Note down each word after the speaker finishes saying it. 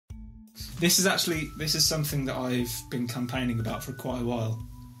This is something that I've been campaigning about for quite a while.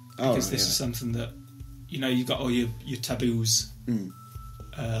 Because this is something that, you've got all your taboos,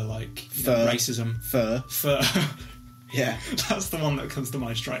 like racism. Fur. Yeah. That's the one that comes to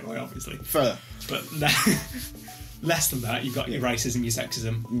mind straight away, obviously. Fur. But less than that, you've got your racism, your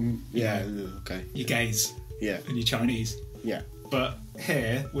sexism. Okay. Your gays. Yeah. And your Chinese. Yeah. But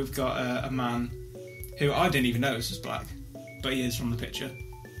here, we've got a man who I didn't even notice was black, but he is from the picture.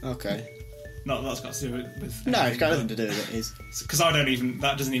 Okay. Not that that's got to do with no, it's got nothing to do with it. Because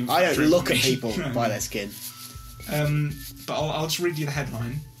that doesn't even... I don't look at people by their skin. But I'll just read you the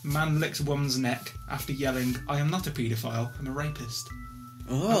headline. Man licks a woman's neck after yelling, "I am not a paedophile, I'm a rapist."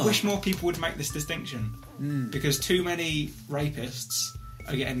 I wish more people would make this distinction. Because too many rapists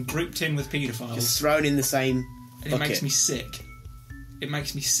are getting grouped in with paedophiles. Just thrown in the same and bucket. it makes me sick. It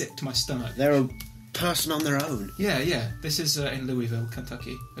makes me sick to my stomach. They're a person on their own. Yeah. This is in Louisville,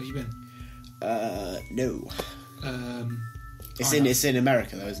 Kentucky. Have you been? No. It's in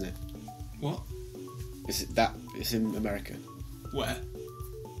America though, isn't it? What? It's in America. Where?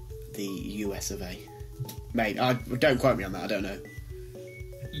 The US of A. Mate, don't quote me on that, I don't know.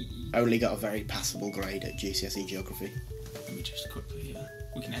 Only got a very passable grade at GCSE Geography. Let me just quickly,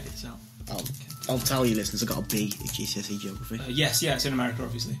 we can edit this out. I'll tell you listeners, I got a B at GCSE Geography. Yes, it's in America,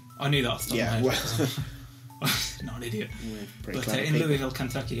 obviously. I knew that off the top of my head. Not an idiot. But in Louisville,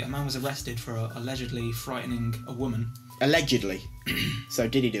 Kentucky, a man was arrested for allegedly frightening a woman. Allegedly? So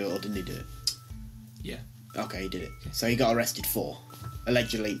did he do it or didn't he do it? Yeah. Okay, he did it. So he got arrested for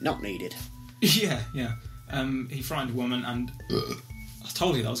allegedly not needed. Yeah. He frightened a woman and I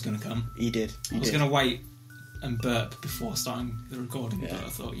told you that was going to come. You did. I was going to wait and burp before starting the recording, but I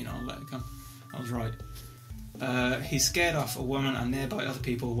thought, I'll let it come. I was right. He scared off a woman and nearby other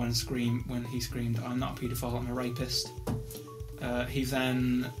people when he screamed, "I'm not a paedophile, I'm a rapist." He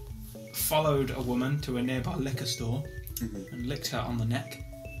then followed a woman to a nearby liquor store and licked her on the neck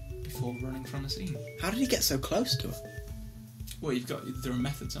before running from the scene. How did he get so close to her? Well, there are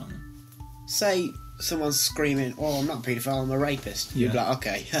methods, aren't there? Say someone's screaming, "Oh, I'm not a paedophile, I'm a rapist." You'd be like,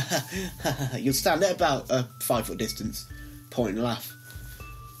 okay. You'll stand at about a 5 foot distance, point and laugh.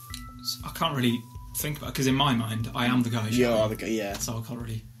 I can't really think about it, because in my mind, I am the guy. You are the guy, yeah. So I can't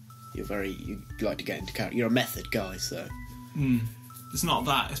really... You like to get into character. You're a method guy, so... It's not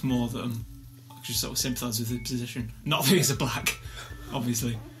that, it's more that I just sort of sympathise with the position. Not that he's a black,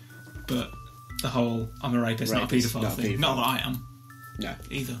 obviously, but the whole I'm a rapist, not a paedophile thing. Not that I am. No.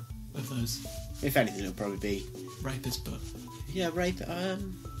 Either of those. If anything, it'll probably be... Rapist, but... Yeah, rape... yeah,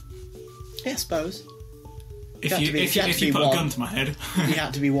 I suppose. If you put a gun to my head... You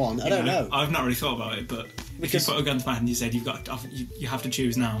had to be one. I don't know. I've not really thought about it, but if you put a gun to my head and you said you have to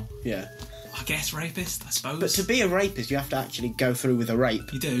choose now... Yeah. I guess rapist, I suppose. But to be a rapist, you have to actually go through with a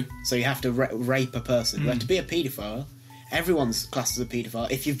rape. You do. So you have to rape a person. But to be a paedophile, everyone's classed as a paedophile.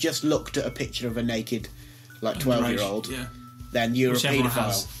 If you've just looked at a picture of a naked, 12-year-old, then you're which a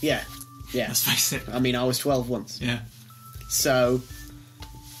paedophile. Yeah. Let's face it. I mean, I was 12 once. Yeah. So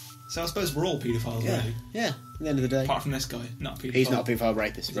I suppose we're all paedophiles, really. Yeah, at the end of the day. Apart from this guy, not a paedophile. He's not a paedophile,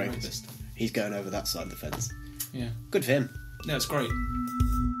 rapist. He's a rapist. He's going over that side of the fence. Yeah. Good for him. Yeah, it's great.